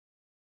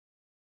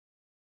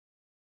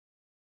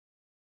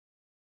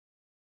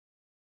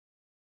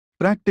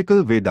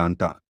Practical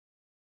Vedanta.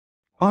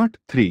 Part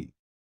 3.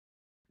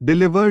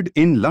 Delivered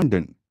in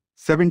London,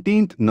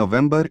 17th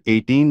November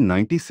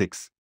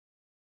 1896.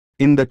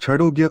 In the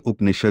Chandogya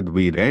Upanishad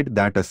we read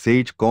that a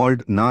sage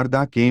called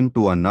Narada came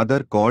to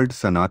another called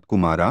Sanat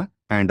Kumara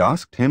and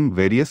asked him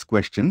various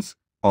questions,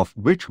 of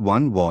which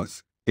one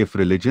was, if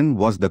religion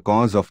was the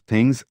cause of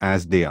things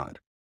as they are.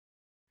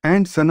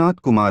 And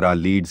Sanat Kumara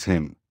leads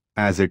him,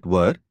 as it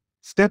were,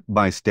 step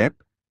by step,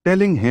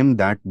 telling him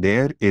that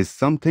there is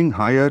something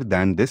higher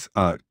than this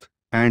earth,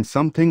 and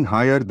something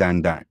higher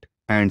than that,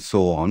 and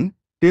so on,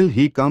 till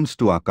he comes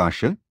to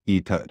Akasha,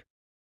 ether.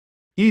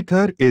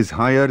 Ether is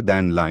higher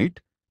than light,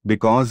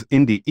 because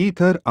in the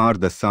ether are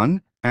the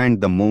sun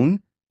and the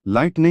moon,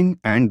 lightning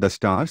and the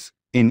stars,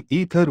 in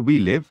ether we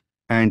live,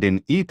 and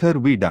in ether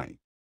we die.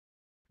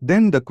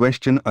 Then the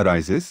question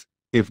arises,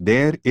 if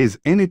there is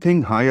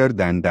anything higher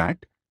than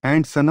that,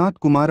 and Sanat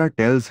Kumara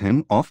tells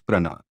him of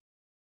prana.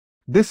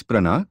 This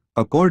prana,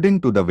 according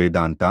to the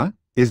Vedanta,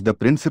 is the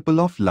principle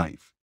of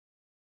life.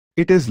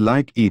 It is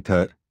like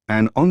ether,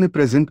 an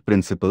omnipresent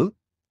principle,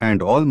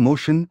 and all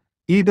motion,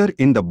 either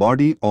in the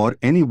body or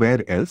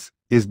anywhere else,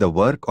 is the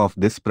work of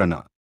this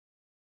prana.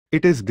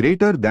 It is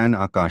greater than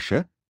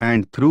Akasha,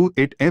 and through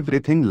it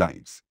everything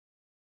lives.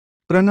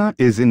 Prana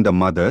is in the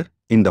mother,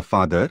 in the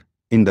father,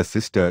 in the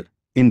sister,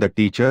 in the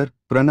teacher.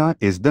 Prana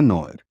is the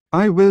knower.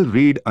 I will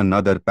read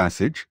another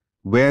passage,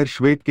 where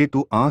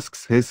Shvetketu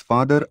asks his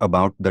father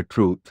about the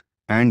truth,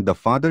 and the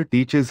father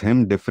teaches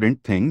him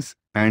different things,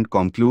 and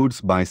concludes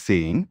by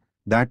saying,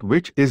 that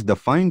which is the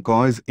fine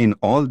cause in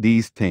all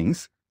these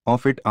things,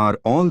 of it are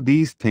all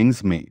these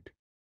things made.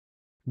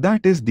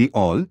 That is the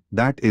all,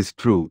 that is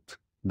truth.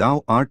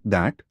 Thou art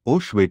that, O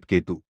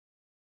Shvetketu.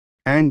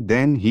 And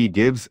then he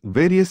gives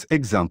various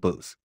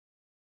examples.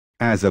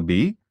 As a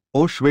bee,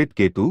 O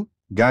Shvetketu,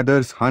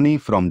 gathers honey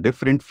from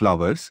different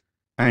flowers,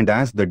 and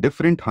as the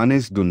different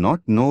honeys do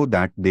not know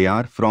that they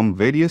are from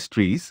various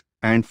trees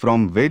and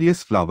from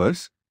various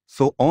flowers,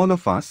 so all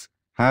of us,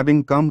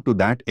 having come to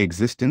that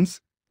existence,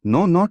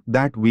 know not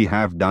that we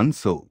have done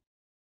so.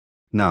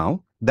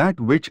 Now, that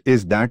which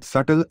is that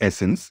subtle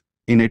essence,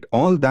 in it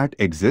all that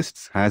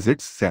exists has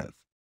its self.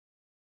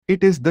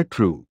 It is the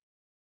true.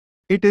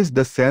 It is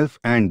the self,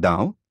 and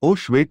thou, O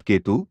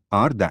Shvetketu,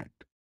 are that.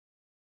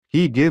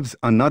 He gives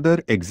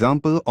another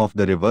example of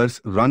the rivers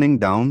running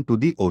down to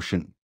the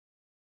ocean.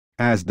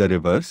 As the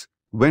rivers,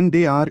 when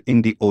they are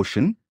in the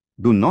ocean,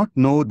 do not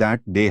know that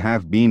they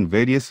have been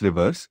various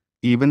rivers,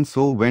 even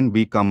so when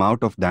we come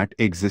out of that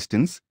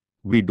existence,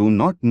 we do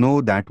not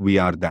know that we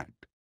are that.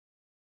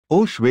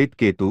 O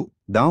Shvetketu,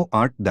 thou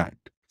art that.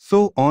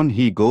 So on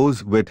he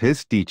goes with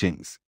his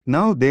teachings.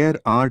 Now there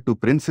are two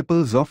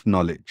principles of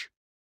knowledge.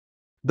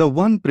 The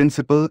one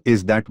principle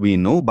is that we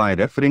know by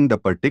referring the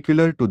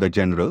particular to the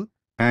general,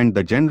 and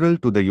the general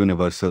to the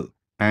universal,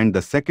 and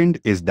the second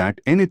is that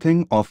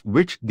anything of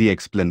which the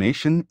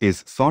explanation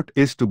is sought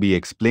is to be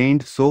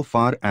explained so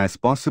far as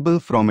possible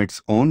from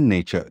its own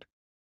nature.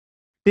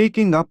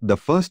 Taking up the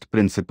first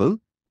principle,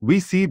 we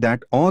see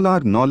that all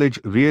our knowledge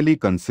really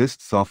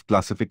consists of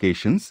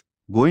classifications,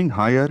 going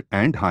higher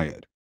and higher.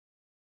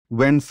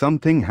 When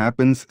something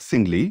happens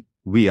singly,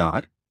 we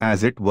are,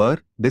 as it were,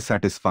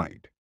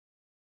 dissatisfied.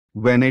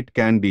 When it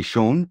can be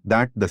shown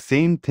that the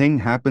same thing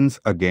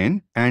happens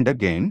again and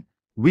again,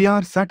 we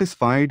are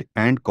satisfied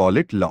and call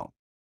it law.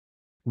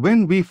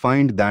 When we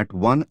find that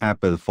one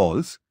apple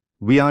falls,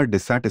 we are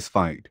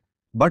dissatisfied,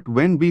 but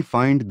when we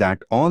find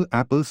that all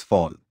apples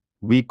fall,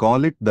 we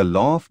call it the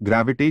law of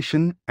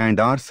gravitation and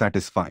are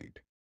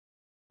satisfied.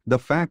 The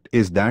fact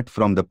is that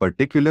from the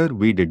particular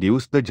we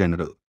deduce the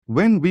general.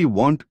 When we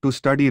want to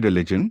study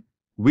religion,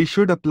 we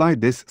should apply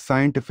this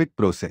scientific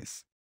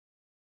process.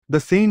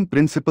 The same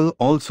principle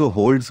also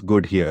holds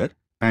good here,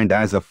 and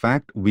as a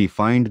fact we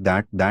find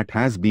that that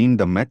has been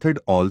the method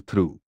all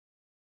through.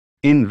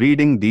 In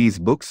reading these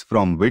books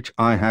from which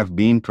I have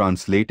been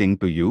translating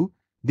to you,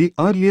 the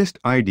earliest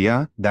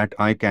idea that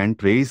I can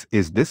trace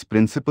is this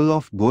principle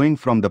of going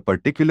from the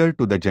particular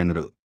to the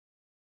general.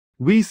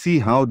 We see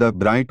how the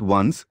bright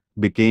ones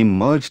became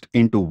merged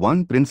into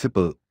one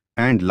principle,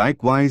 and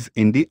likewise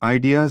in the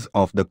ideas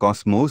of the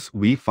cosmos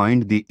we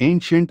find the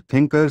ancient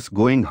thinkers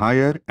going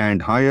higher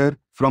and higher.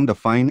 From the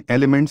fine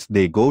elements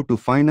they go to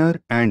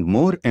finer and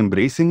more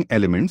embracing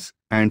elements,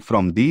 and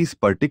from these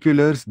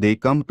particulars they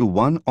come to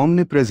one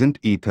omnipresent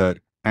ether,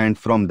 and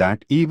from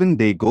that even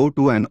they go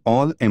to an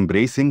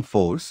all-embracing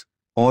force,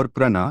 or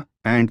prana,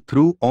 and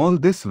through all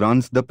this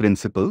runs the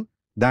principle,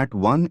 that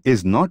one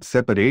is not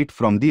separate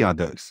from the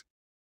others.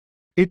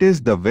 It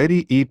is the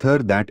very ether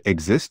that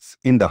exists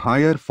in the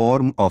higher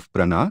form of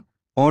prana,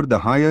 or the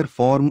higher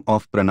form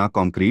of prana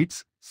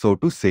concretes, so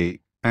to say,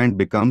 and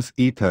becomes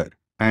ether.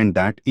 And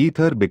that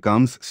ether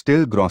becomes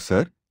still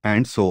grosser,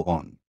 and so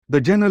on. The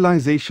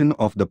generalization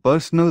of the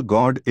personal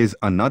God is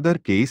another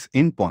case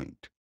in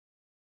point.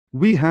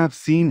 We have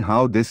seen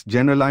how this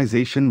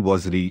generalization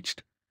was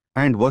reached,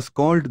 and was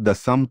called the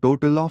sum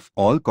total of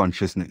all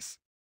consciousness.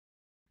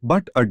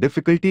 But a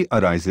difficulty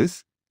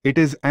arises, it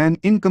is an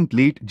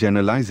incomplete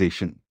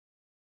generalization.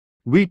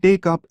 We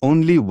take up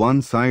only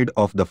one side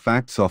of the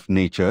facts of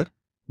nature,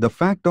 the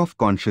fact of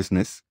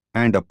consciousness,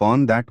 and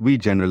upon that we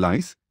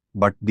generalize,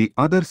 but the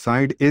other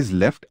side is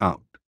left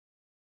out.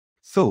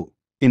 So,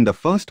 in the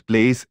first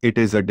place, it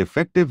is a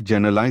defective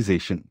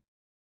generalization.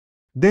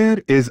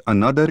 There is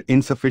another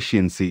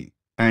insufficiency,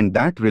 and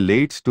that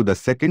relates to the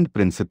second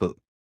principle.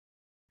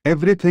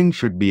 Everything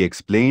should be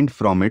explained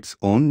from its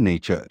own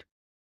nature.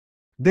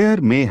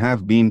 There may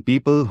have been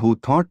people who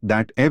thought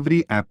that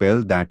every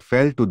apple that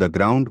fell to the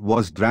ground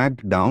was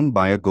dragged down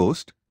by a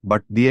ghost,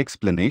 but the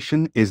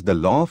explanation is the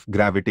law of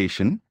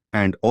gravitation,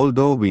 and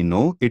although we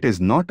know it is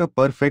not a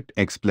perfect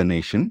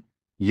explanation,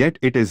 yet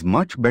it is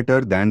much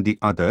better than the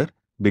other,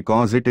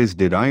 because it is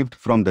derived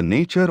from the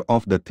nature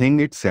of the thing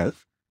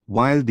itself,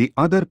 while the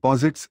other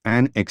posits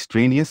an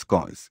extraneous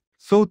cause.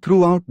 So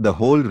throughout the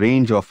whole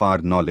range of our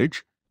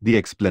knowledge, the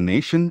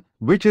explanation,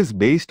 which is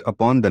based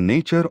upon the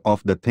nature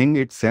of the thing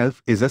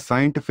itself, is a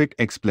scientific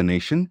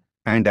explanation,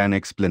 and an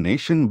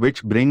explanation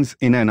which brings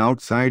in an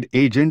outside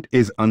agent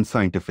is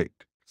unscientific.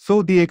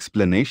 So the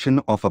explanation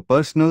of a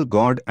personal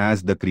God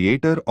as the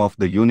creator of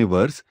the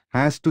universe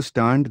has to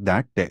stand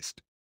that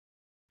test.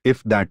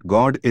 If that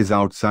God is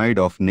outside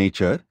of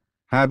nature,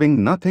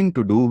 having nothing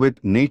to do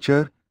with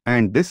nature,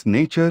 and this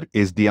nature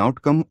is the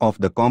outcome of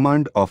the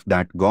command of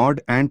that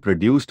God and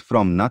produced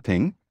from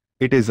nothing,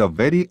 it is a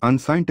very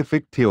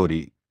unscientific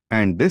theory,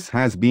 and this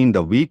has been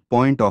the weak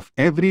point of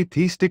every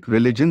theistic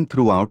religion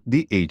throughout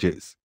the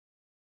ages.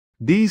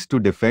 These two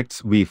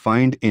defects we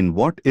find in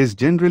what is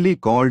generally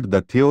called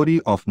the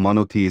theory of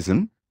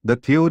monotheism, the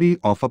theory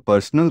of a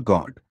personal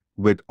God,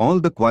 with all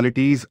the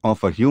qualities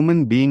of a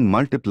human being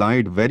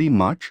multiplied very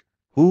much,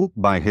 who,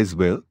 by his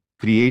will,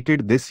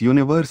 created this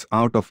universe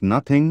out of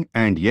nothing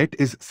and yet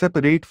is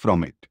separate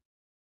from it.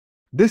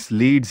 This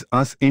leads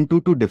us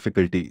into two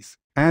difficulties.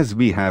 As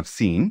we have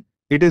seen,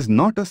 it is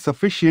not a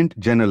sufficient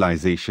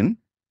generalization,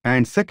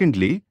 and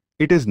secondly,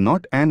 it is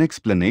not an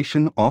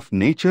explanation of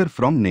nature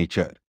from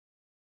nature.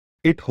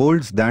 It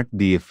holds that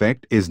the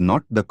effect is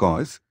not the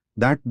cause,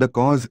 that the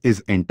cause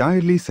is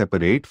entirely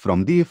separate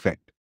from the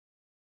effect.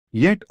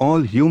 Yet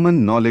all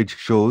human knowledge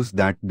shows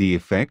that the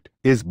effect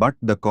is but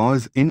the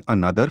cause in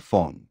another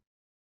form.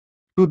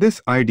 To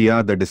this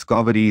idea the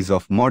discoveries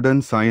of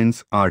modern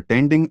science are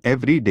tending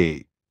every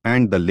day,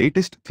 and the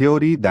latest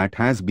theory that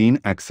has been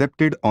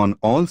accepted on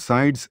all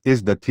sides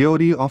is the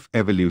theory of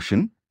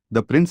evolution,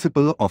 the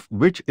principle of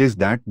which is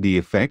that the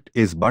effect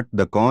is but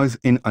the cause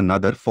in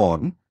another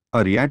form,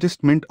 a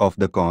readjustment of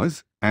the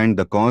cause, and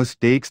the cause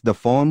takes the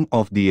form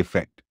of the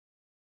effect.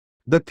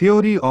 The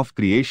theory of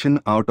creation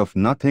out of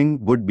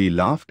nothing would be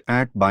laughed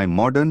at by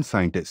modern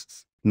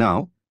scientists.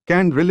 Now,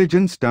 can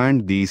religion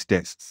stand these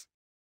tests?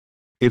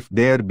 If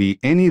there be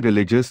any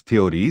religious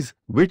theories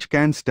which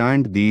can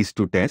stand these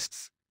two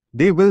tests,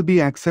 they will be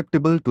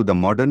acceptable to the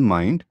modern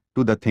mind,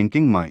 to the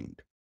thinking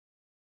mind.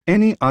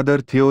 Any other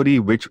theory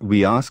which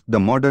we ask the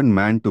modern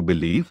man to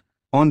believe,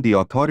 on the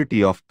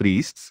authority of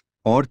priests,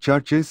 or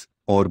churches,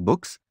 or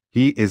books,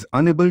 he is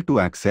unable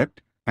to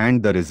accept,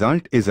 and the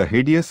result is a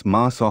hideous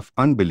mass of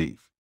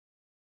unbelief.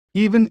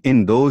 Even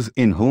in those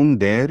in whom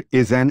there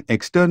is an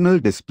external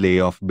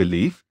display of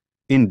belief,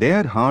 in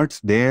their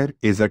hearts there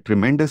is a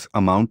tremendous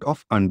amount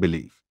of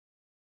unbelief.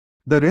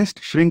 The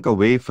rest shrink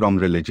away from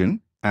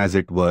religion, as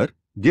it were,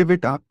 give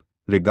it up,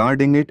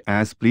 regarding it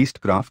as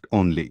priestcraft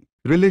only.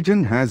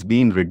 Religion has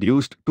been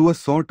reduced to a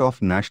sort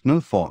of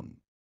national form.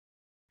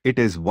 It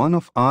is one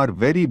of our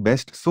very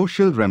best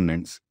social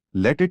remnants,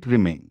 let it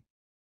remain.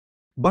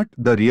 But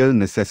the real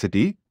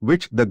necessity,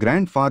 which the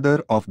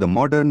grandfather of the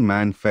modern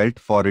man felt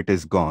for it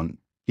is gone,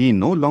 he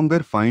no longer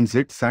finds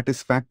it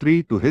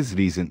satisfactory to his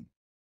reason.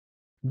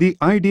 The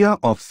idea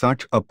of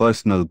such a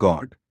personal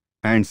God,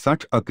 and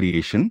such a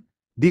creation,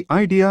 the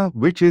idea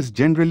which is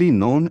generally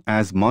known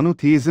as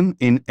monotheism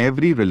in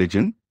every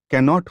religion,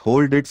 cannot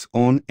hold its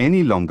own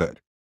any longer.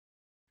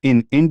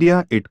 In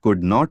India it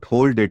could not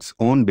hold its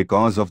own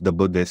because of the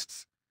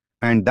Buddhists,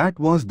 and that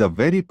was the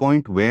very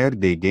point where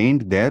they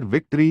gained their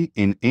victory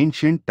in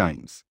ancient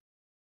times.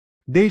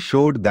 They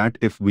showed that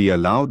if we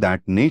allow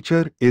that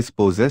nature is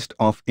possessed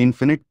of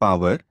infinite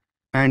power,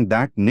 and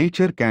that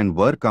nature can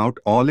work out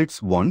all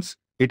its wants,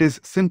 it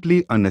is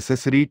simply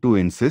unnecessary to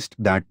insist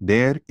that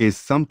there is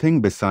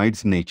something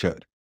besides nature.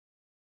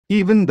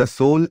 Even the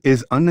soul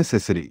is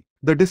unnecessary.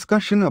 The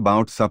discussion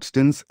about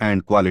substance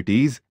and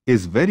qualities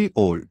is very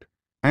old,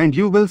 and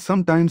you will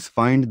sometimes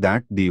find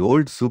that the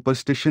old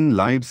superstition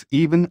lives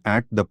even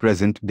at the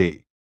present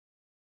day.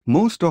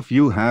 Most of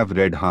you have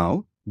read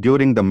how,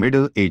 during the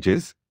Middle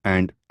Ages,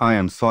 and, I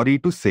am sorry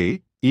to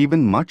say,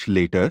 even much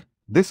later,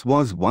 this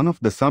was one of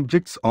the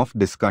subjects of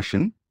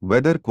discussion,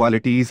 whether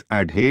qualities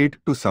adhered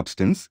to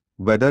substance,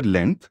 whether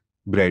length,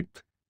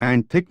 breadth,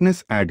 and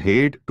thickness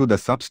adhered to the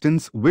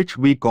substance which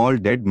we call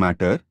dead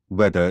matter,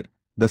 whether,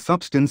 the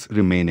substance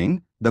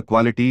remaining, the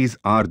qualities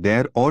are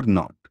there or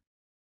not.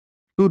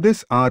 To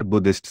this our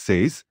Buddhist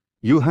says,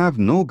 you have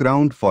no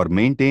ground for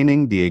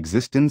maintaining the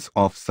existence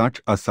of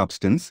such a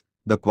substance,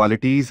 the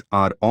qualities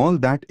are all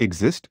that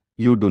exist,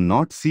 you do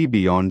not see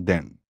beyond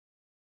them.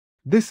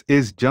 This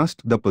is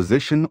just the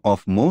position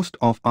of most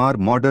of our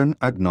modern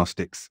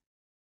agnostics.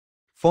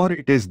 For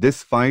it is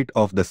this fight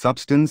of the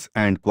substance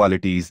and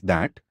qualities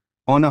that,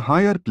 on a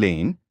higher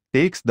plane,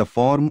 takes the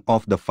form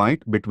of the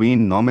fight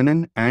between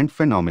noumenon and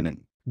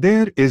phenomenon.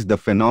 There is the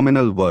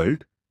phenomenal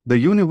world, the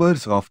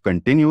universe of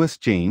continuous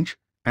change,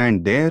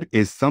 and there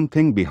is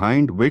something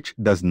behind which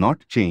does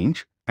not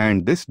change,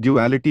 and this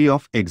duality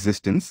of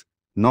existence,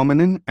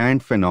 noumenon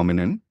and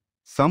phenomenon,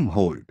 some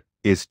hold,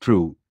 is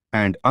true,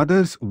 and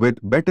others with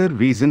better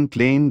reason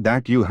claim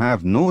that you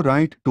have no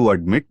right to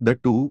admit the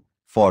two,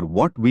 for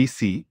what we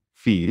see,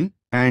 feel,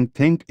 and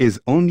think is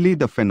only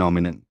the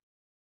phenomenon.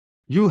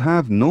 You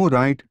have no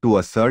right to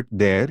assert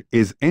there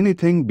is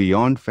anything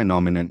beyond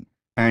phenomenon,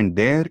 and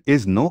there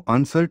is no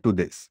answer to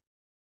this.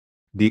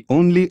 The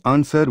only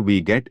answer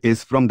we get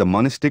is from the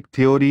monistic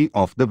theory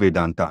of the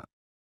Vedanta.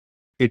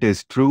 It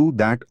is true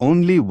that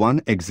only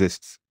one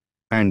exists,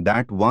 and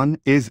that one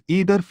is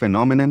either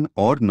phenomenon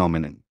or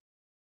noumenon.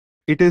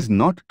 It is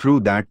not true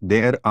that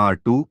there are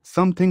two,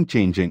 something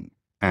changing,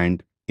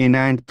 and in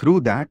and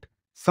through that,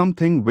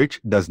 something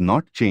which does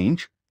not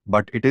change,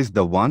 but it is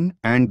the one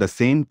and the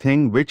same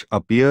thing which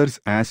appears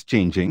as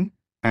changing,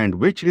 and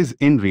which is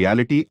in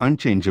reality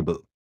unchangeable.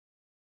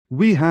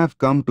 We have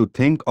come to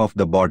think of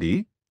the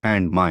body,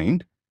 and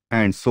mind,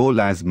 and soul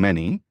as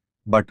many,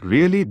 but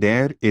really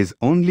there is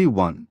only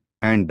one,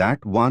 and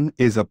that one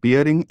is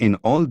appearing in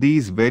all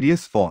these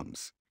various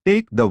forms.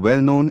 Take the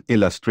well-known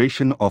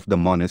illustration of the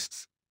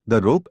monists, the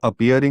rope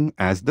appearing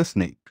as the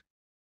snake.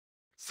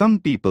 Some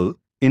people,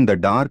 in the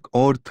dark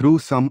or through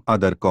some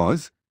other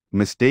cause,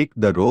 mistake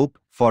the rope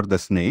for the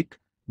snake,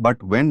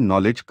 but when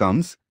knowledge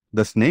comes,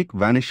 the snake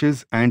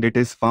vanishes and it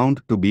is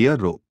found to be a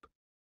rope.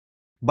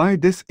 By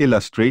this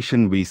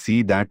illustration we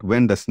see that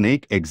when the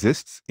snake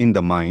exists in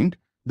the mind,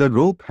 the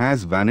rope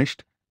has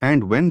vanished,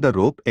 and when the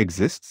rope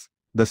exists,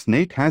 the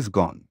snake has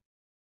gone.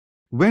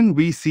 When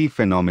we see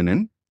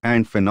phenomenon,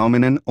 and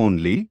phenomenon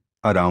only,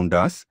 around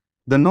us,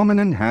 the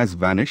noumenon has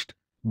vanished,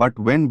 but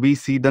when we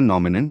see the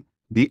noumenon,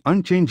 the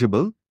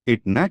unchangeable,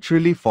 it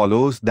naturally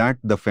follows that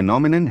the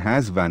phenomenon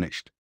has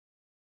vanished.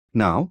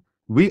 Now,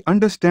 we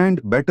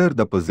understand better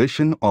the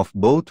position of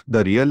both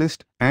the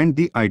realist and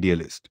the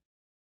idealist.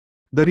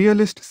 The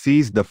realist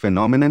sees the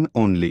phenomenon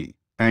only,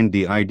 and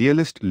the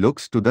idealist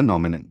looks to the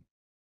noumenon.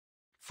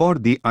 For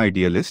the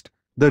idealist,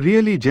 the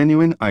really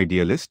genuine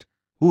idealist,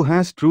 who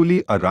has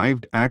truly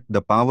arrived at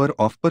the power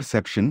of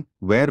perception,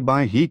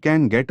 whereby he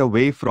can get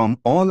away from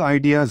all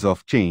ideas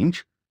of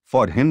change,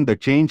 for him the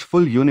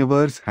changeful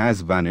universe has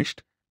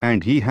vanished,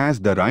 and he has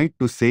the right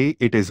to say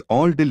it is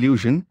all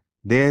delusion,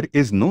 there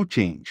is no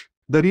change.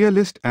 The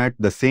realist at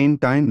the same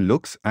time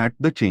looks at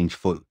the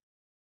changeful.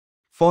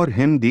 For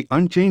him the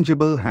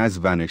unchangeable has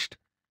vanished,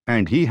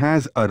 and he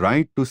has a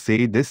right to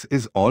say this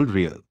is all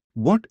real.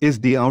 What is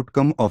the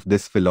outcome of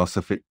this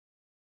philosophy?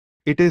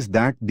 It is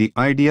that the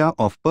idea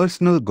of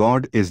personal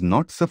God is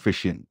not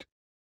sufficient.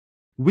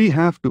 We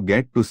have to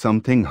get to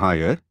something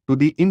higher, to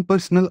the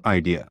impersonal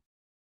idea.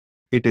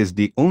 It is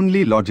the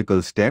only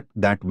logical step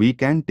that we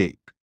can take.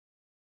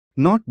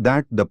 Not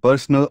that the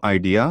personal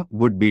idea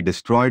would be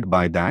destroyed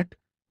by that,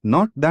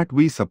 not that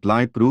we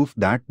supply proof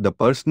that the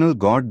personal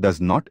God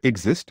does not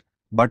exist,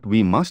 but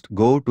we must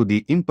go to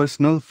the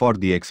impersonal for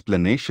the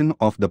explanation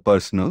of the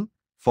personal,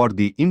 for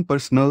the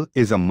impersonal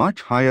is a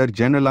much higher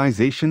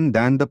generalization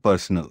than the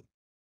personal.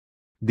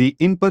 The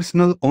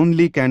impersonal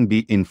only can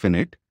be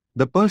infinite,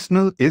 the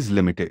personal is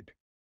limited.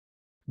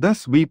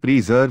 Thus we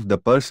preserve the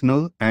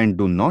personal and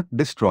do not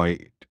destroy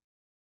it.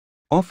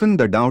 Often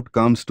the doubt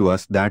comes to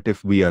us that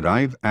if we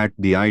arrive at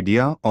the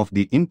idea of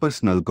the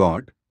impersonal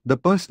God, the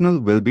personal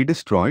will be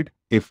destroyed.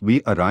 If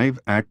we arrive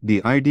at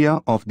the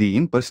idea of the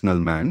impersonal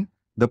man,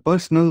 the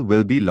personal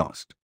will be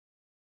lost.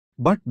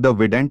 But the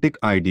Vedantic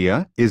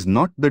idea is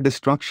not the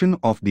destruction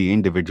of the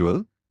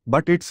individual,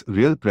 but its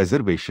real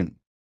preservation.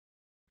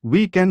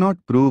 We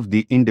cannot prove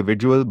the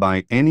individual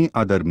by any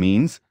other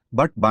means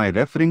but by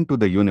referring to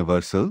the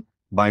universal,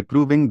 by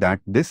proving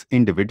that this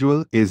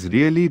individual is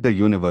really the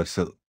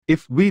universal.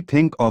 If we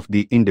think of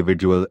the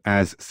individual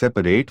as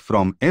separate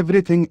from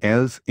everything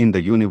else in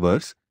the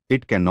universe,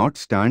 it cannot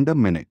stand a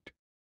minute.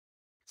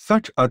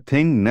 Such a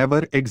thing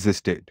never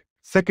existed.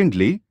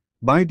 Secondly,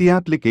 by the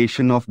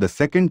application of the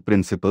second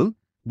principle,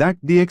 that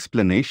the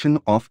explanation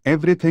of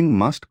everything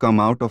must come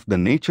out of the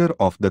nature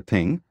of the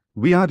thing,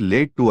 we are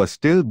led to a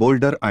still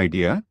bolder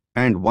idea,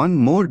 and one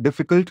more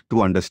difficult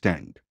to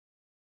understand.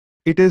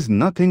 It is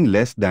nothing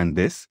less than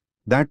this,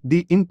 that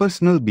the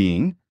impersonal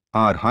being,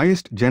 our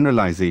highest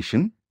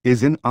generalization,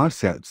 is in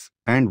ourselves,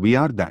 and we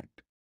are that.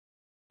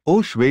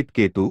 O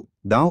Shvetketu,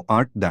 thou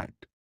art that.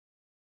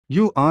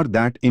 You are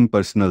that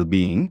impersonal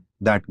being,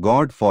 that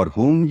God for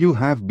whom you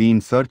have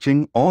been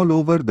searching all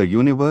over the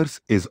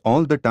universe is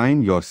all the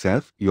time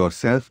yourself,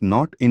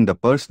 not in the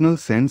personal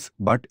sense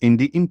but in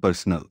the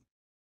impersonal.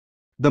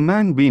 The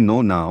man we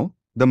know now,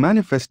 the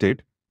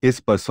manifested, is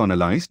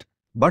personalized,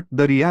 but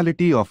the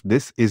reality of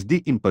this is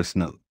the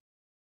impersonal.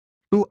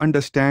 To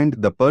understand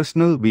the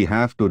personal we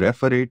have to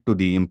refer it to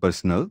the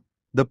impersonal,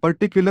 The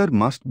particular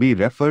must be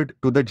referred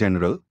to the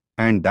general,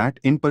 and that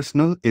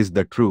impersonal is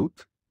the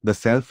truth, the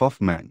self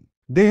of man.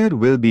 There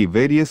will be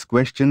various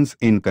questions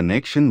in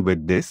connection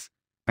with this,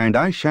 and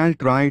I shall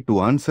try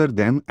to answer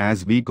them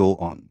as we go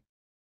on.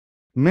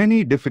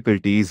 Many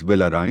difficulties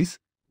will arise,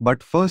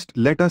 but first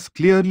let us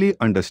clearly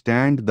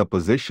understand the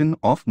position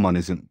of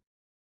monism.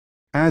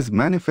 As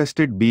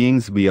manifested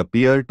beings we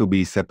appear to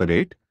be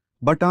separate,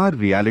 but our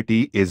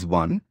reality is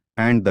one,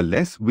 and the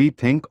less we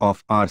think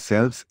of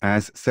ourselves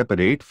as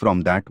separate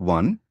from that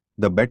one,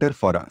 the better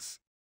for us.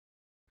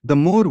 The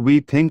more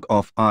we think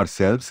of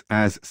ourselves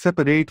as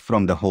separate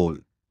from the whole,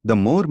 the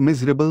more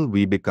miserable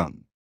we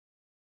become.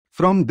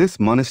 From this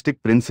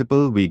monastic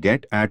principle we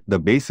get at the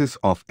basis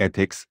of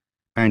ethics,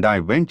 and I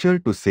venture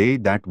to say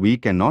that we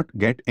cannot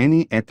get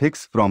any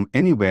ethics from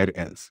anywhere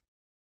else.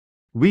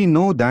 We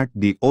know that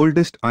the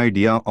oldest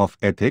idea of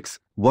ethics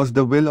was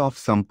the will of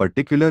some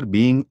particular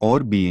being or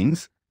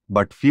beings,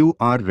 but few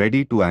are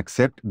ready to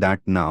accept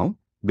that now,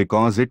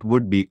 because it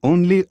would be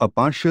only a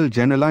partial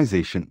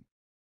generalization.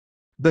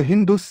 The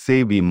Hindus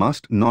say we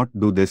must not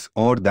do this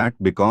or that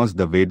because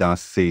the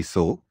Vedas say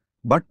so,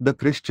 but the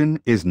Christian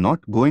is not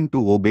going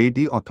to obey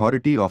the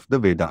authority of the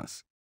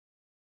Vedas.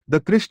 The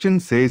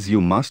Christian says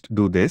you must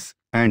do this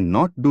and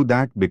not do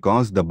that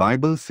because the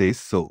Bible says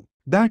so.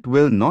 That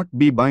will not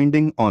be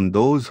binding on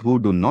those who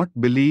do not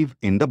believe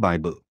in the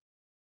Bible.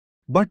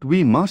 But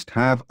we must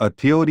have a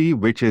theory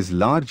which is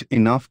large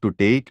enough to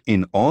take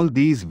in all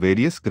these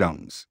various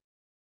grounds.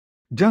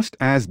 Just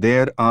as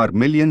there are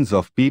millions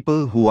of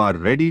people who are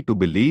ready to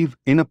believe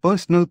in a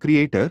personal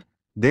creator,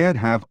 there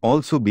have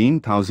also been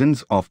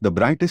thousands of the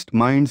brightest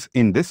minds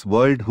in this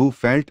world who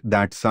felt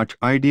that such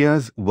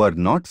ideas were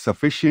not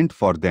sufficient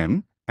for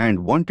them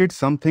and wanted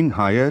something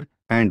higher,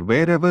 and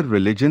wherever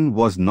religion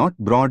was not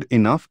broad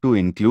enough to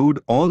include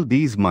all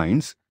these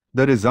minds,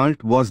 the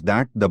result was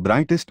that the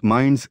brightest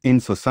minds in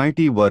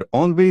society were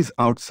always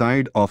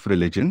outside of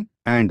religion,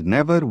 and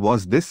never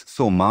was this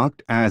so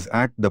marked as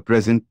at the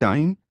present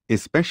time,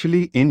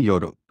 especially in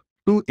Europe.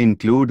 To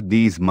include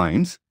these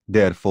minds,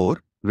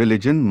 therefore,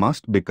 religion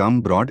must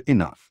become broad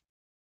enough.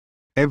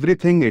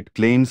 Everything it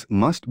claims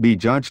must be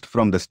judged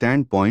from the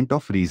standpoint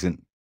of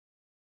reason.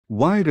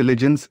 Why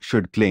religions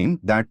should claim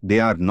that they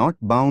are not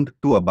bound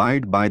to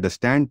abide by the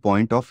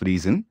standpoint of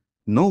reason,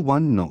 no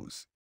one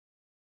knows.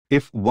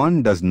 If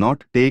one does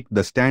not take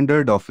the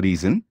standard of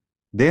reason,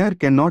 there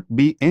cannot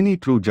be any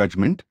true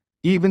judgment,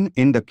 even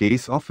in the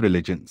case of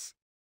religions.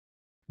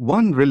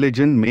 One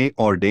religion may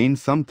ordain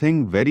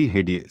something very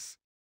hideous.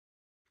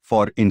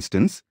 For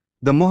instance,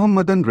 the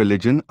Mohammedan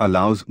religion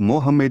allows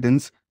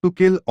Mohammedans to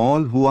kill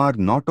all who are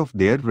not of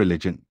their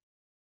religion.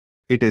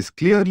 It is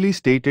clearly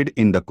stated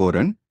in the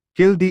Quran,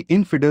 kill the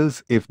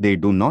infidels if they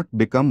do not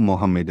become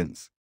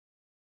Mohammedans.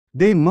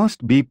 They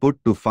must be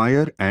put to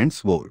fire and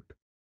sword.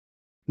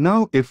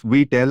 Now if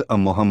we tell a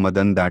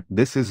Mohammedan that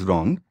this is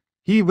wrong,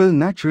 he will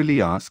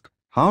naturally ask,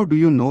 how do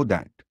you know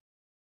that?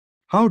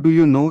 How do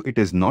you know it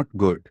is not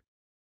good?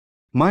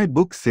 My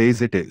book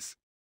says it is.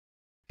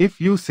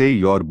 If you say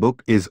your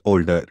book is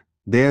older,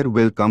 there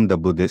will come the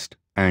Buddhist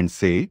and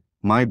say,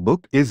 my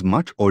book is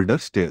much older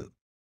still.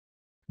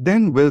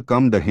 Then will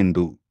come the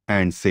Hindu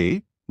and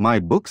say, my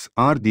books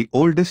are the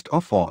oldest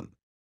of all.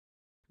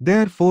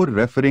 Therefore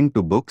referring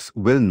to books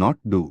will not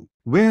do.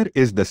 Where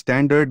is the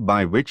standard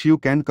by which you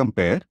can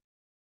compare?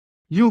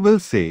 You will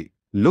say,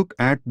 look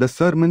at the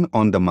Sermon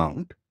on the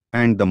Mount,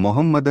 and the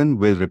Mohammedan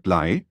will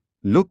reply,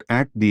 look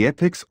at the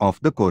ethics of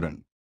the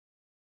Quran.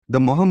 The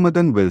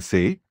Mohammedan will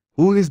say,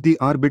 who is the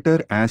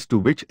arbiter as to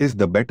which is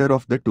the better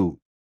of the two?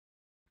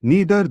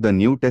 Neither the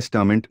New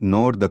Testament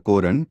nor the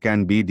Quran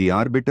can be the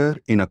arbiter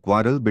in a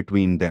quarrel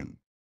between them.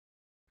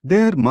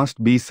 There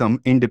must be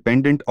some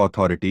independent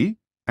authority,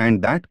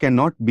 and that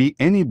cannot be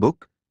any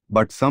book,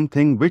 but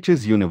something which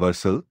is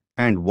universal,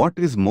 and what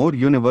is more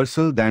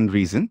universal than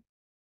reason?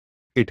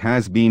 It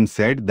has been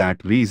said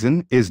that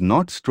reason is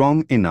not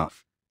strong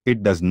enough.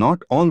 It does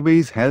not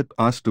always help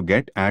us to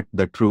get at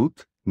the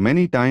truth.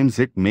 Many times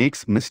it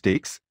makes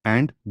mistakes,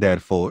 and,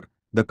 therefore,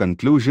 the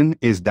conclusion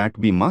is that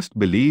we must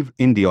believe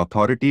in the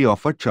authority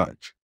of a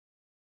church.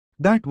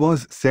 That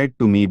was said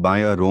to me by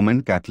a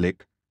Roman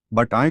Catholic,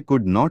 but I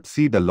could not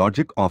see the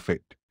logic of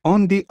it.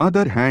 On the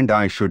other hand,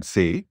 I should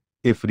say,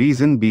 if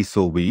reason be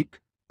so weak,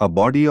 a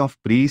body of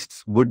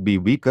priests would be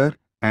weaker,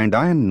 and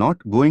I am not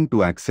going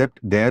to accept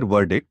their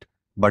verdict,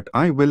 but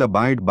I will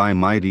abide by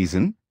my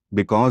reason,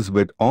 because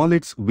with all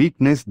its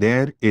weakness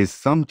there is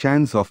some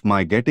chance of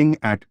my getting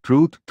at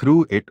truth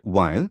through it,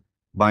 while,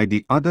 by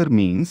the other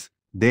means,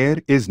 there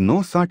is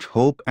no such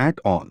hope at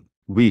all.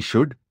 We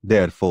should,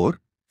 therefore,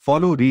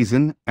 follow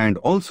reason and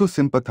also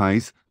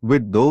sympathize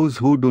with those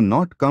who do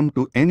not come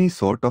to any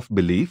sort of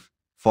belief,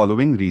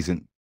 following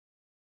reason.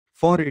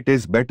 For it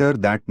is better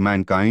that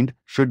mankind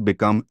should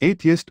become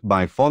atheist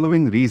by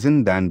following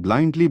reason than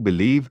blindly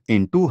believe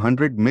in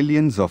 200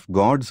 millions of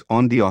gods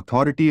on the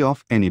authority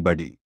of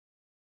anybody.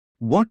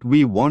 What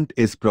we want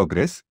is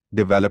progress,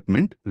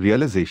 development,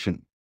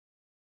 realization.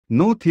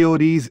 No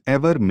theories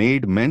ever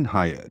made men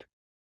higher.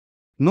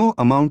 No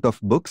amount of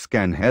books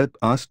can help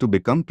us to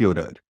become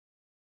purer.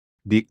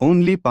 The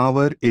only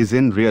power is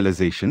in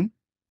realization,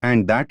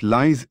 and that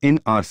lies in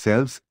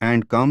ourselves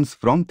and comes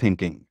from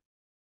thinking.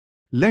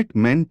 Let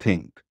men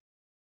think.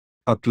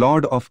 A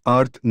clod of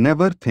earth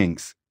never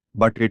thinks,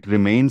 but it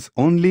remains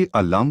only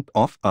a lump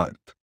of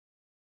earth.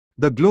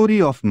 The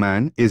glory of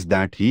man is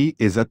that he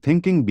is a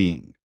thinking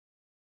being.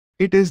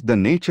 It is the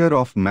nature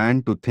of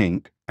man to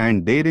think,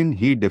 and therein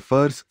he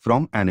differs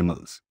from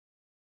animals.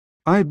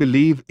 I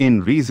believe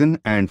in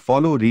reason and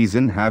follow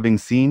reason, having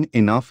seen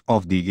enough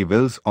of the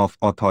evils of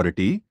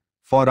authority,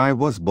 for I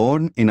was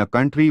born in a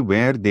country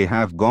where they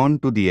have gone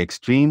to the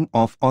extreme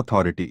of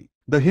authority.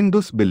 The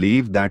Hindus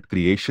believe that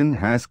creation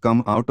has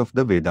come out of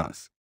the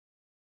Vedas.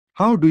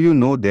 How do you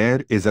know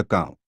there is a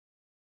cow?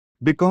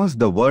 Because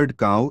the word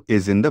cow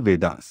is in the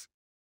Vedas.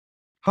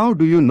 How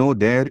do you know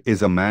there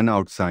is a man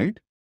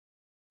outside?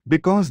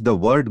 Because the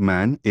word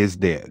man is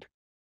there.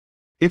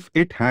 If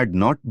it had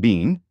not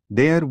been,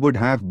 there would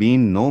have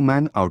been no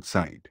man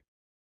outside.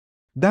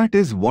 That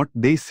is what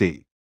they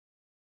say.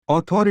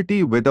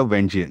 Authority with a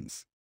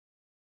vengeance.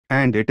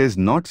 And it is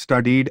not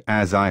studied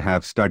as I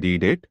have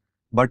studied it,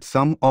 but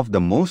some of the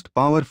most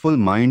powerful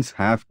minds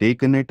have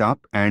taken it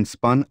up and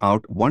spun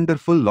out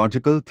wonderful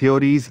logical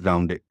theories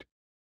round it.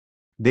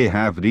 They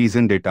have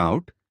reasoned it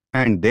out,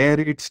 and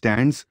there it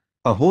stands,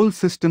 a whole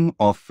system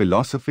of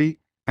philosophy,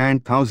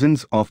 and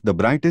thousands of the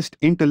brightest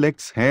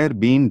intellects have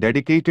been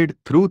dedicated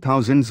through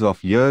thousands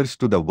of years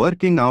to the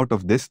working out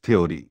of this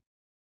theory.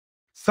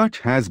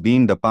 Such has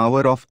been the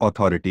power of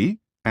authority,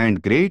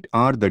 and great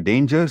are the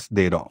dangers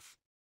thereof.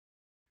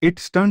 It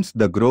stunts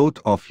the growth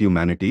of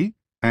humanity,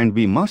 and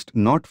we must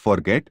not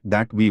forget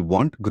that we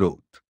want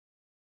growth.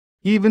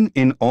 Even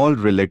in all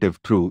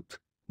relative truth,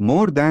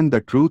 more than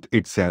the truth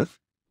itself,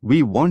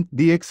 we want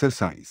the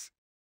exercise.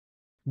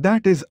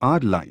 That is our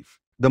life.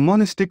 The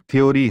monastic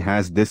theory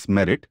has this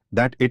merit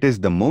that it is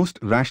the most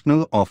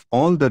rational of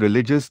all the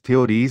religious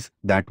theories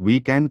that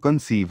we can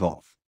conceive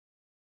of.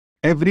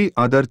 Every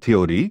other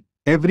theory,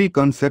 every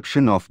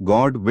conception of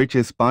God which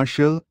is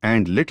partial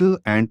and little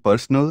and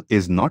personal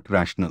is not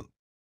rational.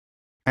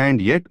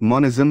 And yet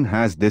monism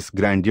has this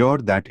grandeur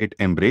that it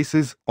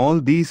embraces all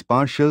these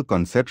partial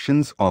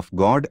conceptions of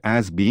God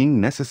as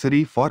being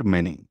necessary for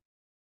many.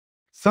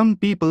 Some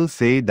people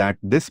say that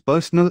this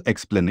personal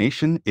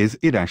explanation is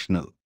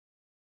irrational.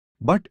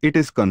 But it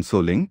is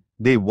consoling,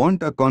 they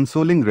want a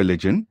consoling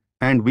religion,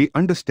 and we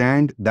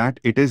understand that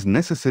it is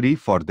necessary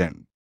for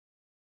them.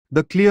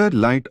 The clear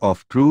light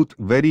of truth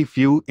very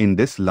few in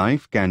this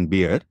life can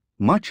bear,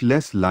 much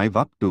less live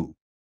up to.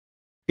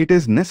 It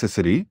is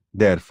necessary,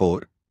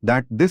 therefore,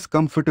 that this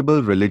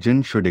comfortable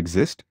religion should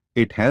exist.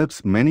 It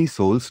helps many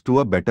souls to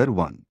a better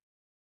one.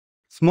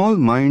 Small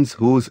minds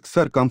whose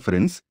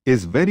circumference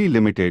is very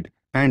limited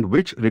and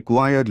which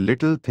require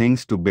little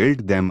things to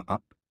build them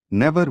up,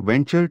 never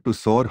venture to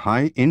soar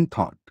high in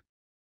thought.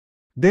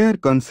 Their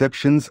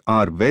conceptions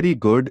are very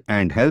good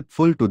and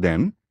helpful to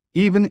them,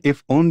 even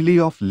if only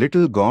of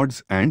little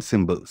gods and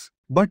symbols.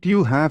 But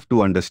you have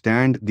to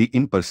understand the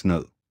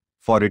impersonal,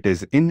 for it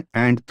is in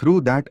and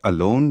through that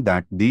alone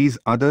that these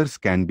others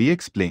can be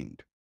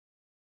explained.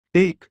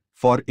 Take,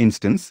 for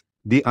instance,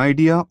 the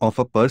idea of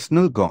a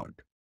personal God.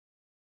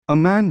 A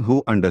man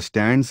who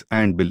understands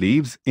and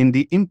believes in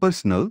the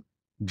impersonal,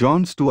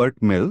 John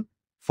Stuart Mill,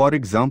 for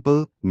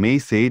example, may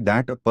say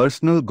that a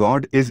personal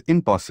God is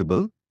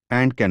impossible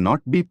and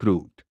cannot be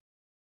proved.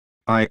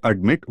 I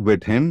admit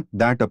with him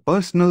that a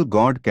personal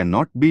God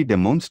cannot be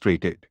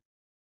demonstrated.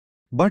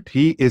 But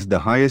he is the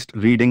highest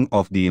reading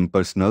of the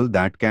impersonal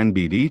that can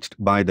be reached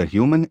by the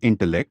human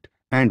intellect,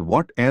 and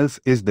what else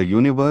is the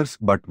universe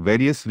but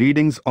various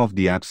readings of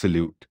the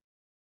absolute?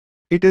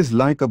 It is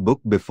like a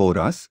book before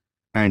us,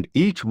 and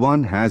each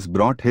one has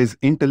brought his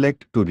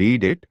intellect to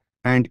read it,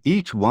 and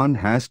each one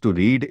has to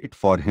read it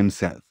for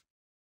himself.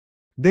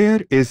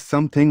 There is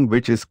something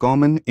which is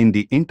common in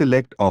the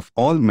intellect of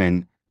all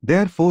men,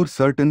 therefore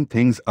certain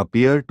things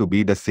appear to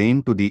be the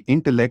same to the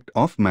intellect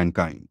of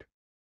mankind.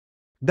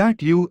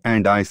 That you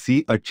and I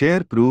see a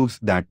chair proves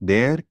that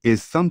there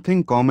is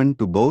something common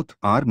to both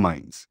our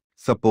minds.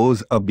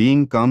 Suppose a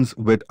being comes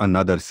with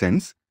another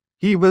sense,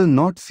 he will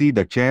not see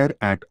the chair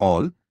at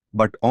all,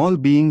 but all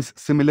beings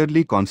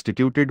similarly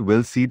constituted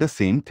will see the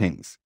same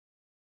things.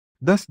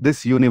 Thus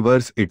this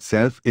universe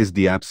itself is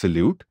the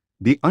absolute,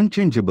 the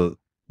unchangeable,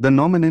 the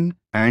noumenon,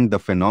 and the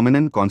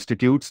phenomenon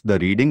constitutes the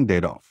reading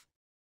thereof.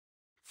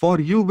 For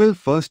you will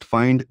first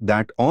find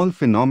that all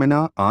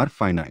phenomena are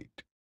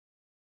finite.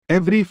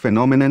 Every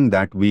phenomenon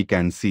that we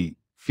can see,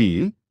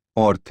 feel,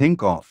 or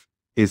think of,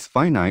 is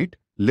finite,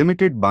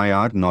 limited by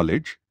our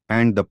knowledge,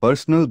 and the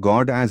personal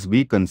God as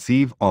we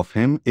conceive of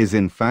him is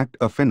in fact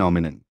a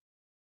phenomenon.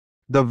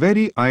 The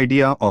very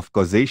idea of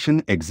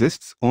causation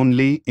exists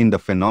only in the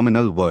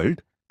phenomenal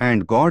world,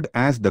 and God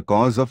as the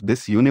cause of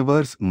this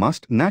universe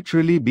must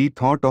naturally be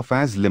thought of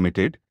as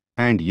limited,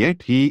 and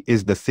yet he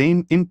is the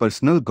same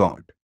impersonal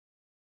God.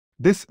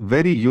 This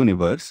very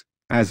universe,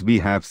 as we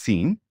have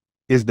seen,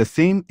 is the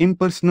same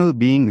impersonal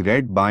being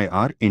read by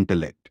our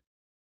intellect.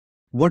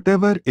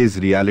 Whatever is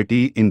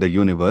reality in the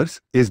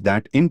universe is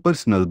that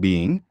impersonal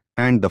being,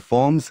 and the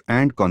forms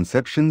and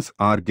conceptions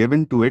are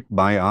given to it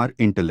by our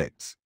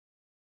intellects.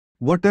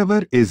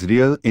 Whatever is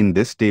real in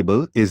this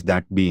table is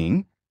that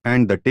being,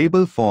 and the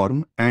table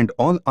form and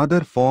all other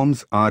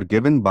forms are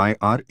given by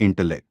our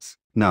intellects.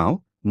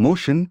 Now,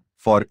 motion,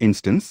 for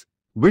instance,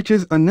 which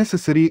is a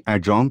necessary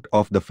adjunct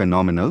of the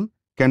phenomenal,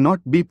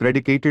 cannot be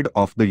predicated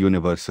of the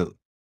universal.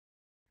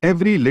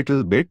 Every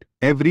little bit,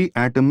 every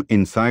atom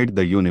inside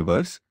the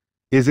universe,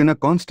 is in a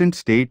constant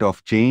state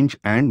of change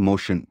and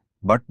motion,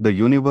 but the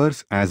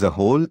universe as a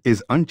whole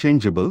is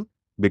unchangeable,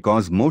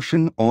 because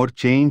motion or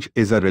change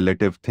is a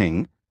relative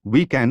thing.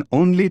 We can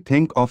only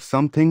think of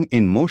something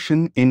in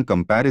motion in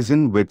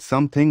comparison with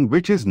something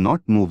which is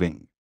not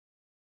moving.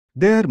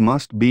 There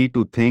must be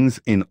two things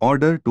in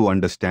order to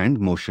understand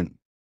motion.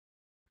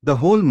 The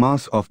whole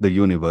mass of the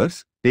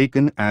universe,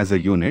 taken as a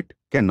unit,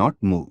 cannot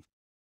move.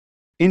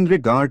 In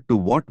regard to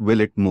what will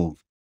it move?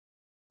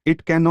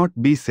 It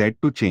cannot be said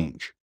to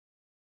change.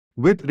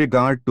 With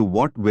regard to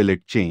what will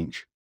it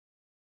change?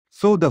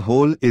 So the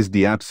whole is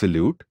the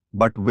absolute,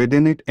 but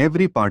within it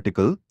every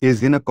particle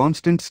is in a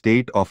constant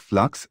state of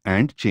flux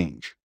and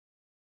change.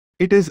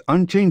 It is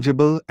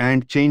unchangeable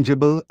and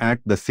changeable at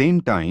the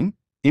same time,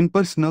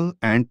 impersonal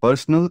and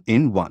personal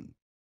in one.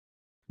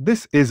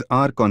 This is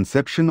our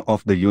conception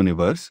of the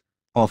universe,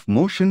 of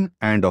motion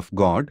and of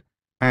God,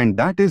 and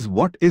that is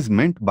what is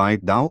meant by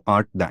thou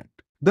art that.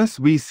 Thus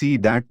we see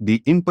that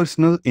the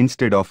impersonal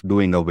instead of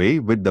doing away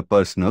with the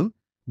personal,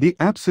 the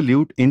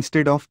absolute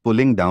instead of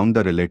pulling down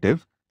the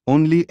relative,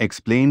 only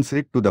explains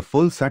it to the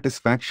full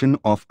satisfaction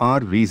of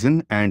our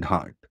reason and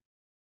heart.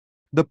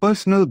 The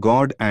personal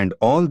God and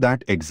all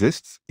that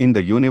exists in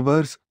the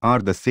universe are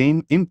the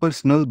same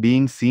impersonal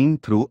being seen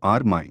through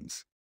our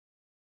minds.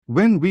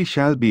 When we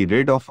shall be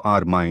rid of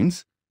our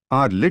minds,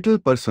 our little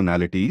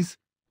personalities,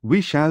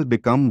 we shall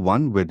become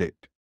one with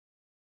it.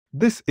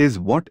 This is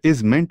what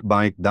is meant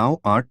by thou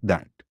art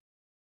that.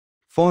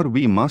 For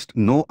we must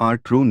know our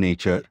true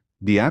nature,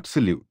 the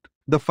absolute.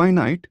 The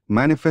finite,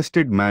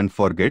 manifested man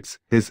forgets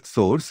his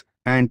source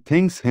and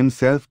thinks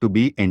himself to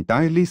be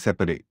entirely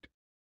separate.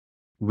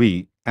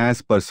 We,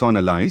 as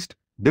personalized,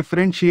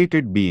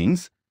 differentiated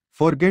beings,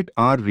 forget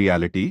our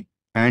reality,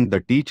 and the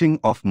teaching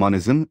of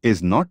monism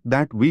is not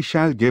that we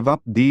shall give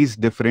up these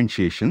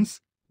differentiations,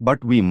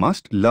 but we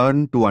must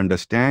learn to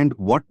understand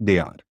what they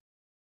are.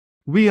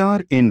 We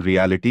are in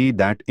reality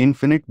that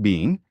infinite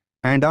being,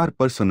 and our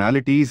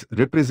personalities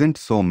represent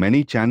so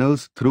many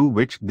channels through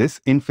which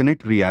this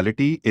infinite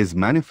reality is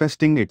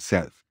manifesting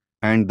itself,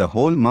 and the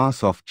whole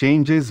mass of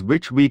changes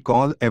which we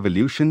call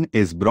evolution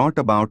is brought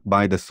about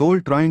by the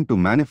soul trying to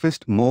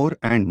manifest more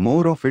and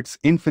more of its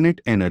infinite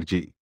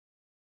energy.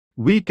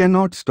 We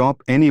cannot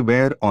stop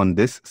anywhere on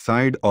this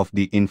side of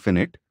the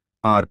infinite.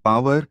 Our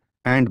power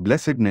and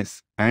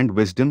blessedness and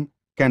wisdom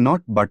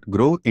cannot but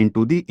grow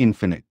into the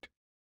infinite.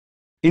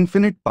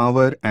 Infinite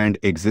power and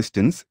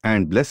existence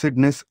and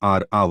blessedness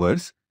are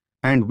ours,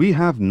 and we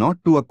have not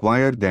to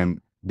acquire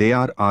them, they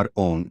are our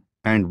own,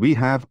 and we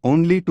have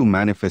only to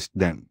manifest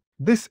them.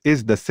 This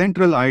is the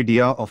central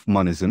idea of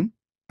monism,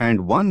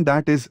 and one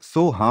that is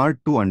so hard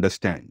to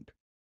understand.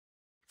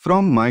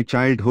 From my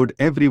childhood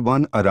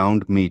everyone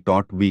around me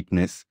taught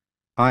weakness.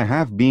 I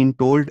have been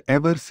told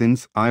ever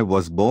since I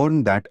was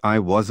born that I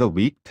was a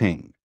weak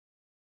thing.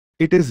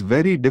 It is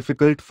very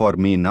difficult for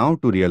me now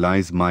to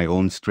realize my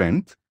own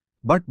strength,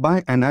 but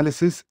by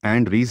analysis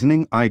and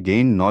reasoning I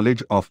gain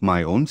knowledge of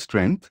my own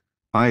strength.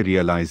 I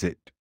realize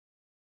it.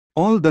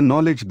 All the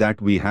knowledge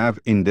that we have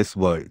in this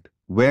world,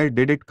 where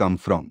did it come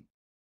from?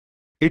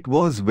 It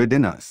was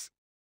within us.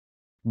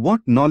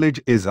 What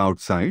knowledge is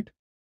outside?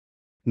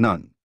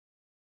 None.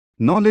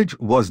 Knowledge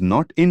was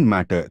not in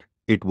matter,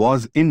 it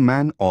was in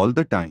man all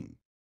the time.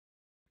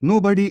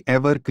 Nobody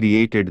ever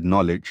created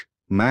knowledge,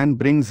 man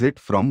brings it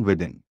from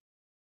within.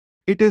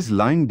 It is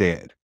lying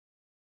there.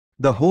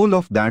 The whole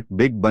of that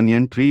big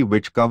banyan tree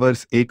which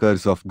covers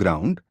acres of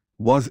ground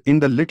was in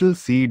the little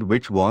seed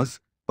which was,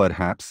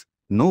 perhaps,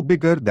 no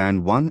bigger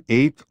than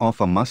 1/8 of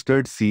a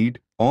mustard seed.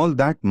 All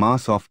that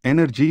mass of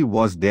energy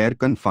was there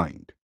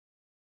confined.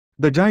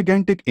 The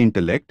gigantic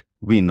intellect,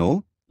 we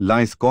know,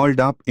 lies called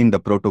up in the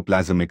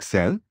protoplasmic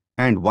cell,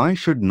 and why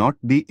should not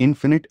the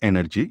infinite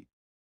energy?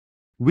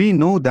 We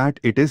know that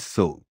it is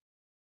so.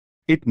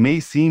 It may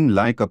seem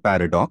like a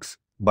paradox,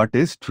 but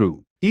is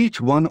true.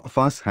 Each one of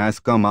us has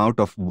come out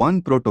of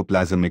one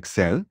protoplasmic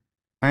cell,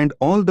 and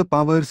all the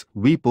powers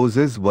we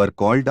possess were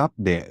called up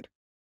there.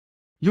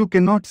 You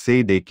cannot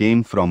say they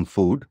came from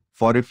food,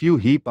 for if you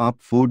heap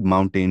up food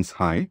mountains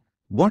high,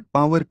 what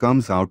power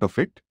comes out of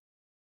it?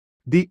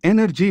 The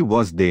energy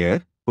was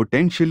there,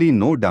 potentially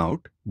no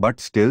doubt, but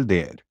still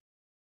there.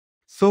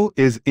 So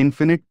is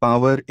infinite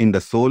power in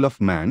the soul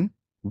of man,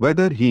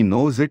 whether he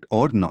knows it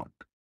or not.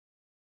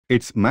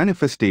 Its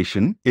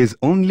manifestation is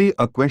only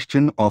a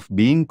question of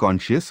being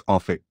conscious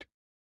of it.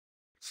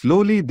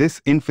 Slowly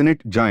this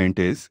infinite giant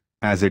is,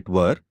 as it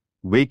were,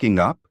 waking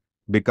up,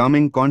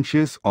 becoming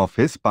conscious of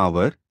his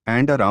power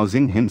and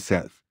arousing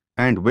himself,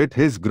 and with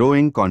his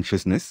growing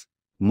consciousness,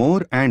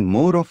 more and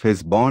more of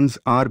his bonds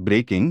are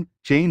breaking,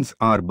 chains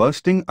are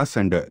bursting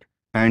asunder,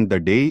 and the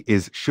day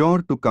is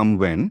sure to come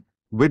when,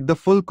 with the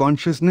full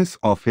consciousness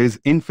of his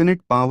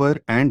infinite power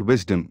and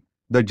wisdom,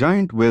 the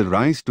giant will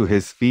rise to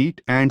his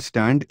feet and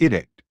stand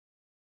erect.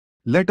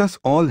 Let us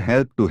all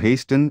help to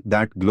hasten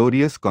that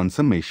glorious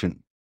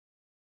consummation.